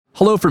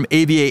Hello from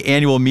ABA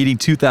Annual Meeting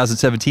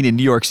 2017 in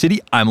New York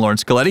City. I'm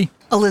Lawrence Coletti.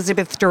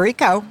 Elizabeth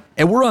Dorico.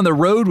 And we're on the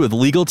road with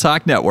Legal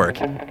Talk Network.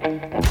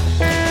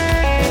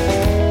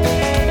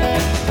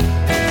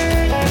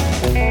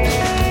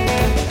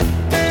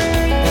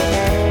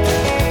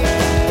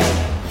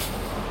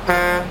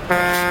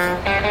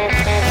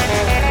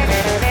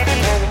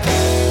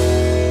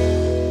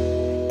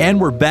 And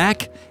we're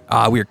back.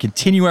 We are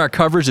continuing our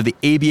coverage of the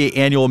ABA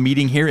annual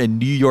meeting here in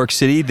New York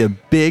City, the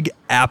Big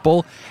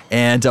Apple.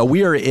 And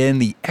we are in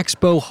the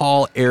Expo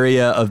Hall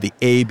area of the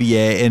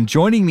ABA. And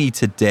joining me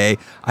today,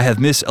 I have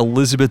Miss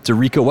Elizabeth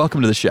Dorico.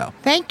 Welcome to the show.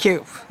 Thank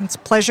you. It's a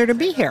pleasure to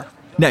be here.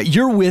 Now,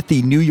 you're with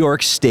the New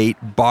York State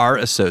Bar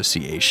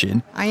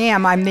Association. I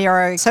am. I'm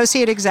their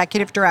Associate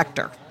Executive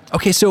Director.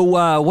 Okay, so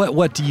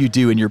what do you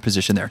do in your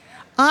position there?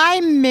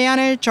 I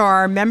manage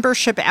our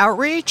membership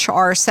outreach,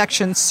 our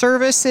section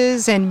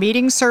services and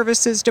meeting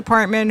services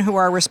department, who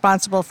are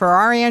responsible for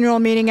our annual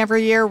meeting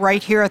every year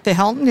right here at the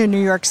Hilton in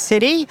New York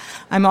City.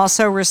 I'm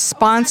also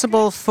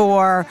responsible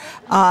for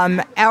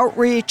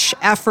outreach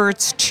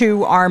efforts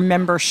to our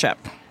membership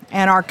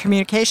and our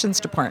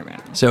communications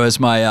department. So as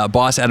my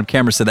boss, Adam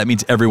Cameron, said, that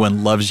means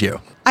everyone loves you.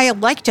 I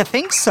like to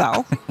think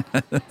so.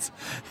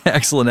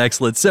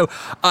 Excellent. So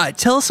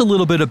tell us a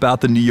little bit about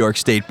the New York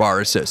State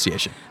Bar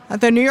Association.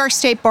 The New York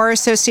State Bar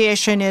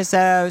Association is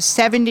a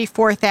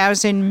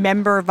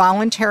 74,000-member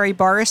voluntary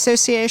bar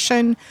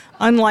association.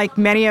 Unlike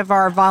many of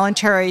our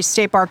voluntary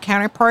state bar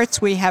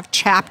counterparts, we have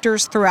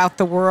chapters throughout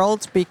the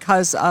world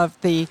because of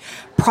the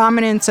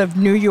prominence of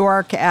New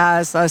York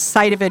as a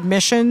site of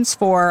admissions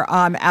for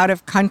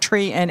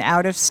out-of-country and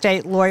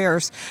out-of-state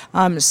lawyers.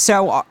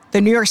 So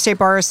the New York State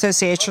Bar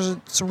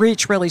Association's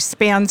reach really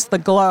spans the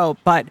globe,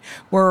 but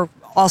we're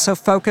also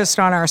focused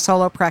on our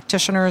solo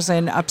practitioners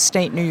in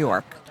upstate New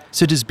York.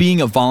 So does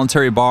being a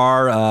voluntary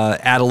bar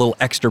add a little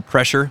extra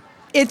pressure?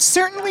 It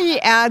certainly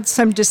adds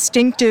some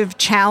distinctive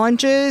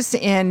challenges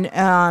in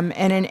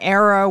an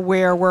era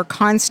where we're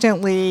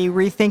constantly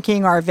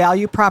rethinking our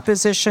value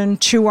proposition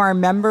to our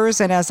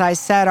members. And as I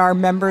said, our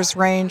members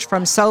range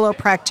from solo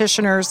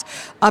practitioners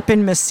up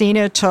in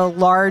Messina to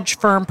large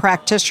firm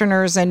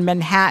practitioners in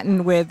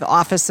Manhattan with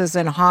offices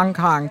in Hong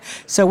Kong.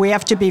 So we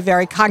have to be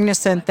very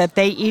cognizant that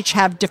they each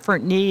have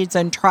different needs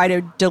and try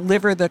to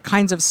deliver the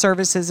kinds of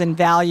services and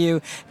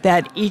value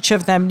that each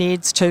of them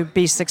needs to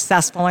be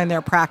successful in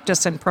their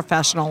practice and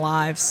professional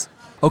lives.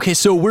 Okay,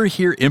 so we're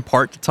here in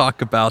part to talk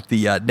about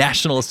the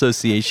National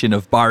Association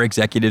of Bar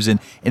Executives and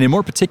in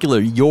more particular,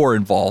 your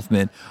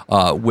involvement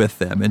with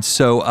them. And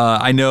so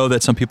I know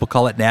that some people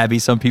call it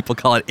NABE, some people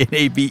call it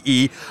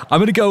NABE. I'm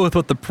going to go with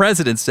what the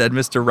president said,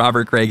 Mr.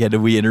 Robert Craighead, who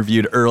we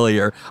interviewed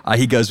earlier.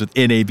 He goes with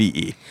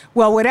NABE.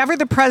 Well, whatever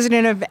the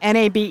president of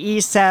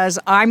NABE says,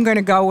 I'm going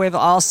to go with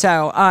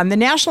also. The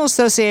National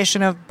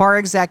Association of Bar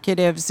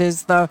Executives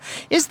is the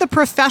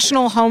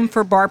professional home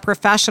for bar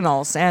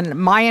professionals, and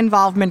my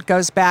involvement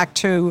goes back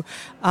to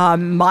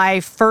my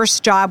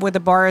first job with the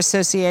Bar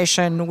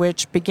Association,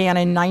 which began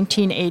in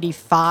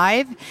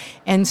 1985.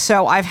 And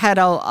so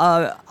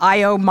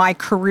I owe my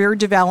career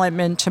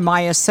development to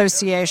my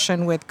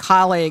association with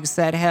colleagues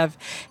that have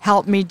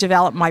helped me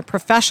develop my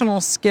professional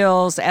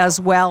skills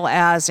as well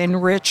as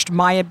enriched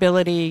my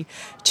ability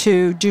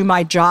to do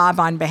my job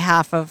on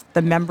behalf of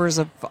the members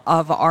of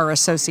our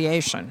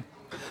association.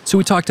 So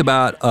we talked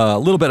about a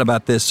little bit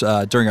about this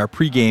during our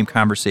pregame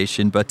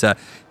conversation, but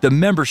the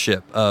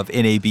membership of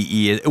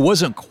NABE, it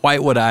wasn't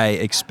quite what I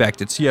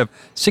expected. So you have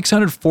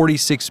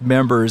 646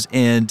 members,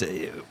 and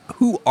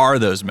who are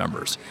those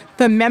members?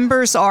 The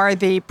members are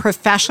the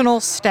professional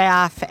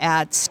staff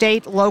at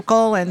state,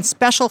 local, and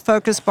special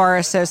focus bar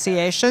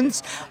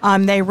associations.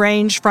 They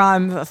range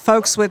from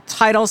folks with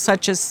titles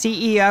such as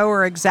CEO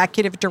or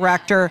executive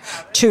director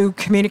to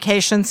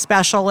communications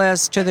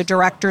specialists to the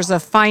directors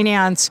of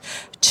finance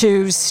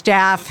to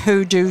staff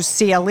who do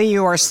CLE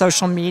or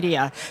social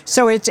media.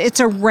 So it's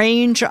a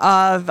range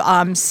of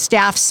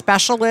staff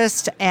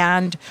specialists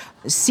and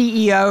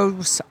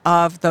CEOs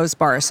of those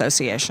bar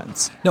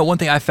associations. Now, one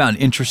thing I found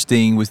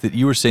interesting was that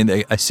you were saying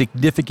that a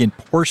significant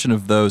portion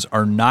of those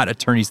are not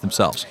attorneys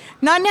themselves.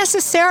 Not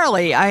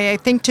necessarily. I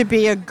think to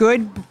be a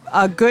good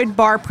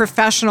bar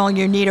professional,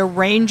 you need a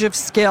range of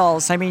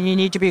skills. I mean, you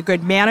need to be a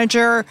good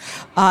manager.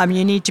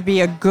 You need to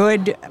be a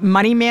good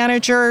money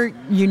manager.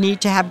 You need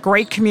to have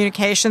great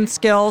communication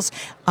skills.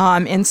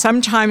 And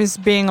sometimes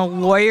being a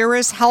lawyer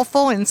is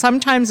helpful, and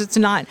sometimes it's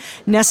not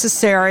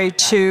necessary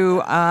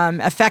to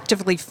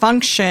effectively function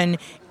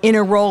in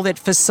a role that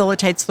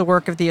facilitates the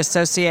work of the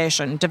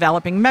association,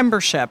 developing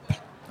membership.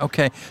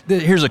 Okay,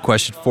 here's a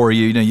question for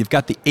you. You know, you've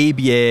got the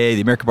ABA,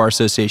 the American Bar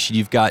Association.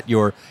 You've got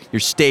your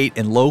state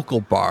and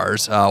local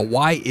bars.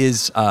 Why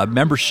is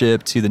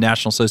membership to the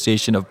National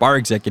Association of Bar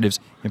Executives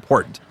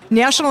important?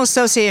 National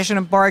Association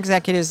of Bar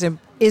Executives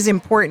is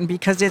important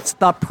because it's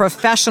the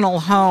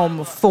professional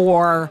home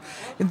for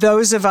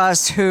those of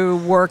us who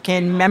work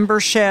in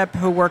membership,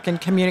 who work in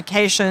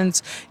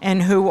communications,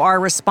 and who are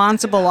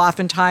responsible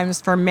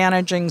oftentimes for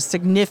managing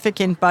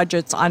significant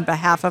budgets on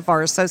behalf of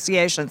our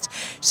associations.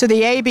 So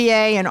the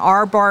ABA and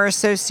our bar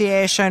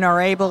association are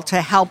able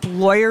to help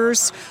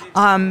lawyers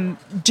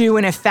do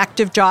an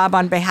effective job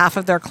on behalf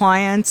of their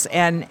clients,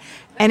 and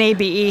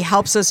NABE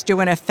helps us do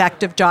an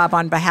effective job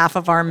on behalf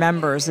of our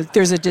members.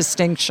 There's a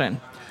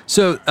distinction.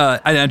 So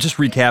I'm just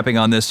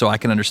recapping on this so I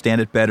can understand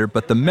it better,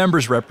 but the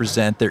members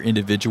represent their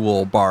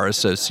individual bar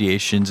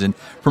associations. And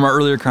from our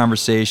earlier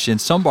conversation,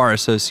 some bar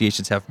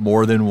associations have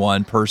more than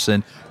one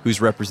person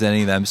who's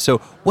representing them. So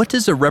what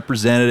does a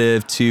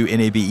representative to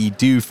NABE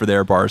do for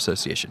their bar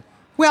association?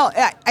 Well,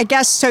 I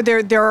guess so.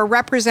 There are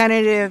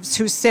representatives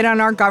who sit on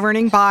our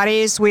governing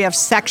bodies. We have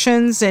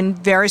sections, and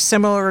very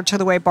similar to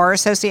the way bar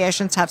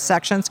associations have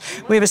sections.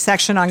 We have a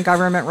section on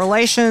government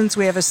relations.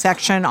 We have a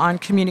section on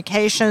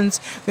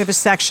communications. We have a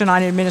section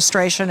on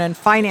administration and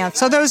finance.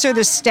 So those are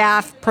the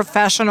staff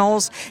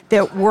professionals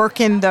that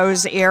work in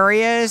those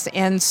areas.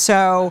 And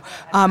so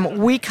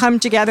we come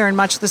together in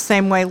much the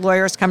same way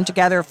lawyers come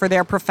together for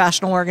their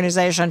professional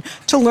organization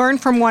to learn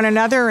from one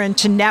another and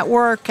to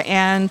network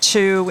and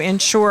to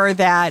ensure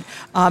that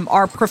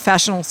our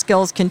professional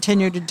skills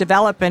continue to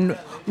develop and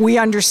we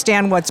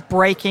understand what's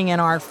breaking in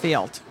our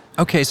field.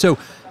 Okay, so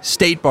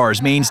state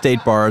bars, main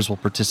state bars will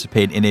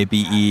participate in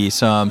NABE.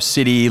 Some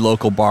city,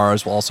 local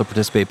bars will also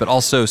participate, but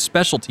also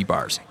specialty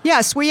bars.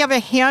 Yes, we have a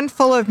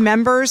handful of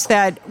members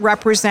that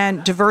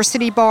represent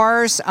diversity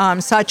bars,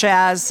 such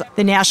as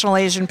the National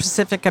Asian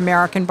Pacific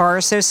American Bar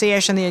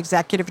Association. The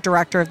executive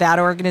director of that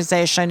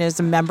organization is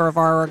a member of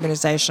our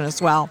organization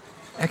as well.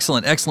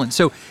 Excellent, excellent.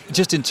 So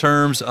just in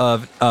terms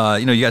of,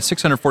 you got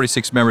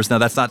 646 members. Now,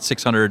 that's not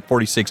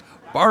 646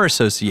 bar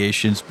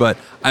associations, but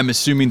I'm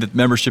assuming that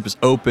membership is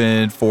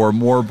open for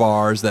more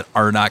bars that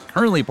are not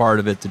currently part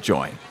of it to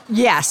join.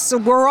 Yes, so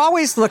we're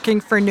always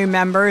looking for new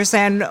members,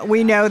 and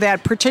we know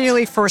that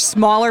particularly for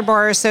smaller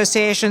bar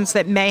associations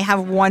that may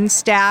have one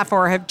staff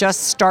or have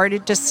just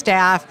started to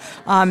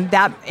staff,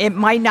 that it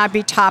might not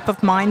be top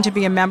of mind to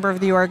be a member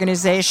of the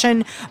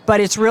organization, but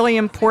it's really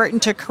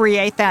important to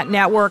create that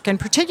network, and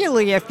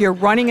particularly if you're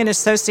running an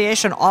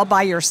association all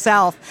by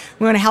yourself,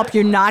 we want to help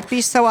you not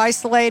be so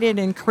isolated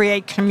and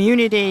create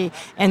community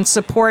and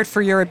support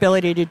for your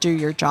ability to do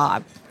your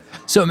job.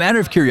 So a matter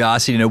of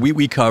curiosity,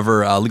 we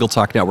cover, Legal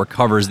Talk Network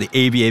covers the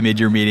ABA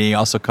mid-year meeting,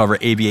 also cover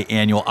ABA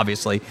annual,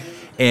 obviously.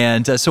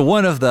 And so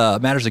one of the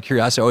matters of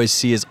curiosity I always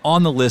see is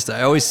on the list,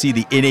 I always see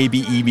the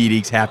NABE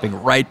meetings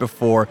happening right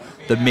before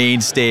the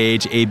main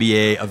stage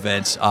ABA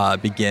events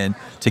begin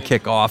to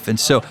kick off. And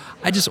so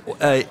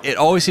it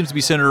always seems to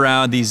be centered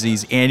around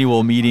these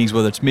annual meetings,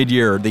 whether it's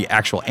mid-year or the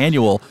actual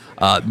annual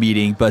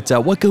meeting. But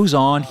what goes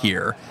on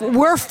here?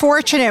 We're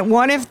fortunate.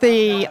 One of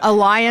the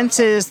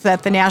alliances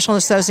that the National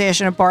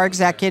Association of Bar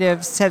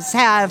Executives has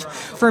had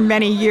for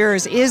many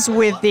years is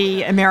with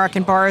the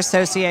American Bar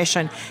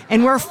Association.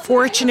 And we're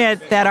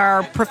fortunate that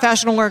our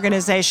professional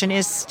organization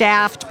is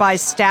staffed by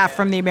staff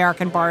from the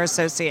American Bar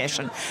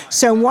Association.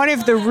 So one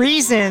of the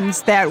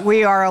reasons that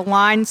we are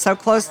aligned so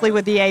closely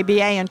with the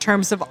ABA in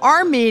terms of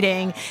our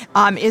meeting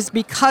is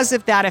because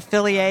of that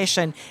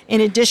affiliation.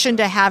 In addition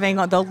to having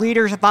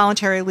the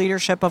voluntary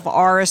leadership of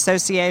our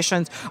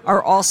associations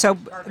are also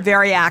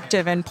very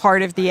active and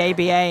part of the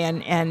ABA,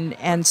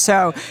 and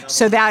so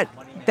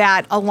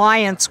that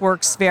alliance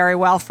works very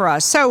well for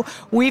us. So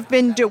we've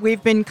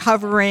been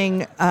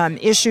covering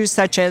issues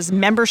such as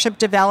membership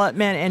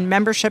development and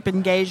membership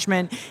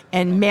engagement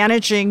and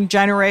managing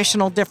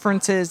generational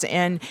differences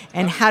and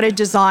how to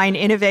design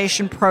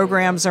innovation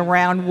programs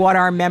around what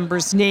our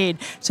members need.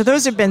 So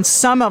those have been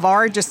some of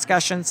our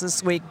discussions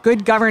this week.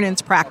 Good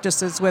governance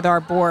practices with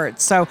our board.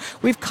 So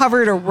we've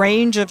covered a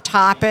range of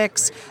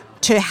topics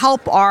to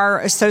help our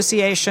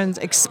associations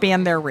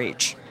expand their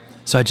reach.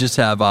 So I just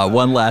have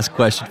one last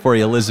question for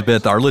you,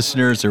 Elizabeth. Our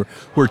listeners who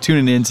are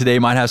tuning in today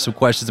might have some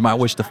questions and might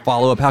wish to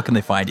follow up. How can they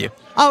find you?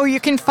 Oh,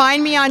 you can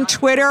find me on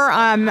Twitter.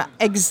 I'm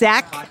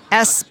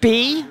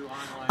execsb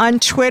on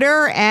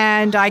Twitter,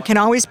 and I can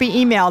always be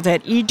emailed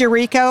at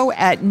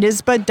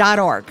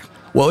ederico@nisba.org.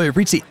 Well, we've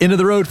reached the end of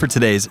the road for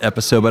today's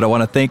episode, but I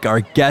want to thank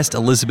our guest,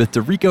 Elizabeth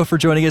DeRico, for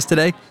joining us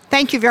today.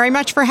 Thank you very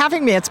much for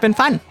having me. It's been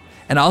fun.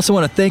 And I also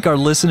want to thank our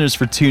listeners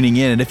for tuning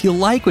in. And if you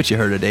like what you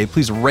heard today,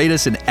 please rate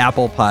us in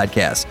Apple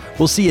Podcasts.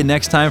 We'll see you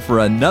next time for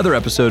another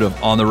episode of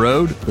On the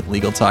Road with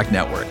Legal Talk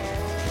Network.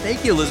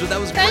 Thank you, Elizabeth. That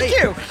was great.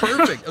 Thank you.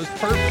 Perfect. That was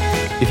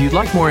perfect. If you'd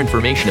like more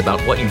information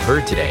about what you've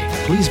heard today,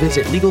 please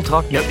visit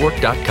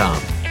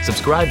LegalTalkNetwork.com.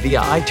 Subscribe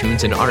via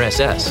iTunes and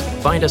RSS.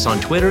 Find us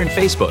on Twitter and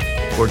Facebook,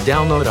 or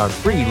download our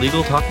free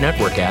Legal Talk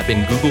Network app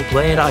in Google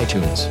Play and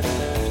iTunes.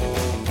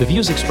 The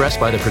views expressed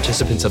by the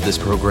participants of this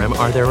program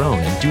are their own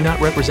and do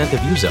not represent the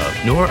views of,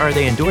 nor are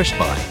they endorsed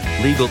by,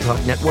 Legal Talk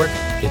Network,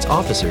 its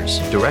officers,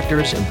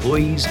 directors,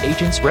 employees,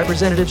 agents,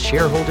 representatives,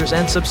 shareholders,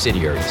 and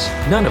subsidiaries.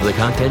 None of the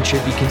content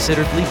should be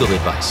considered legal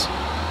advice.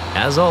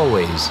 As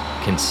always,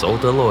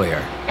 consult a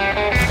lawyer.